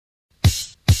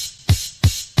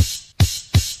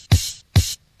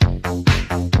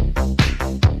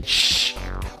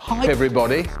Hi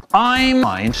everybody, I'm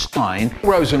Einstein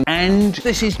Rosen, and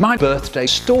this is my birthday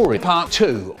story, part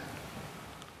 2.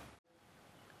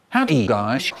 Howdy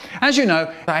guys. As you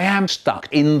know, I am stuck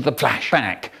in the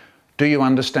flashback. Do you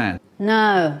understand?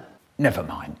 No. Never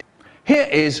mind. Here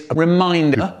is a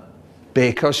reminder,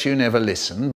 because you never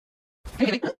listen.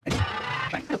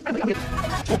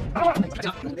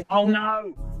 Oh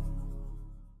no!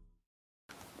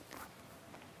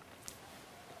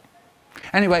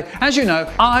 Anyway, as you know,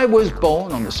 I was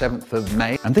born on the 7th of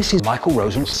May, and this is Michael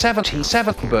Rosen's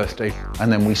 77th birthday,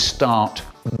 and then we start.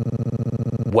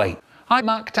 Wait, I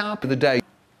mucked up the day.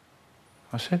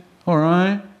 I said, all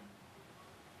right,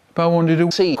 but I wanted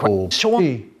to see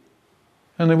Shorty,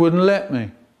 and they wouldn't let me.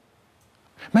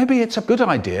 Maybe it's a good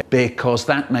idea, because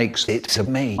that makes it to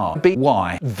me be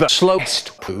why the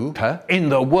slowest pooper in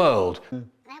the world.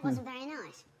 That wasn't very nice.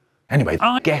 Anyway,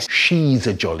 I guess she's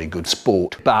a jolly good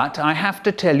sport, but I have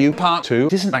to tell you, part 2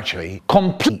 isn't actually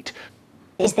complete.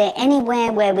 Is there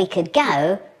anywhere where we could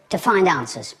go to find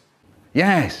answers?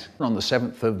 Yes, on the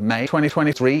 7th of May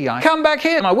 2023, I come back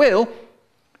here, I will.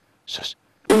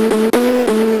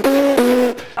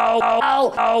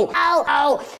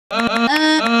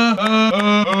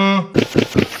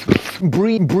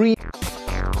 Breathe.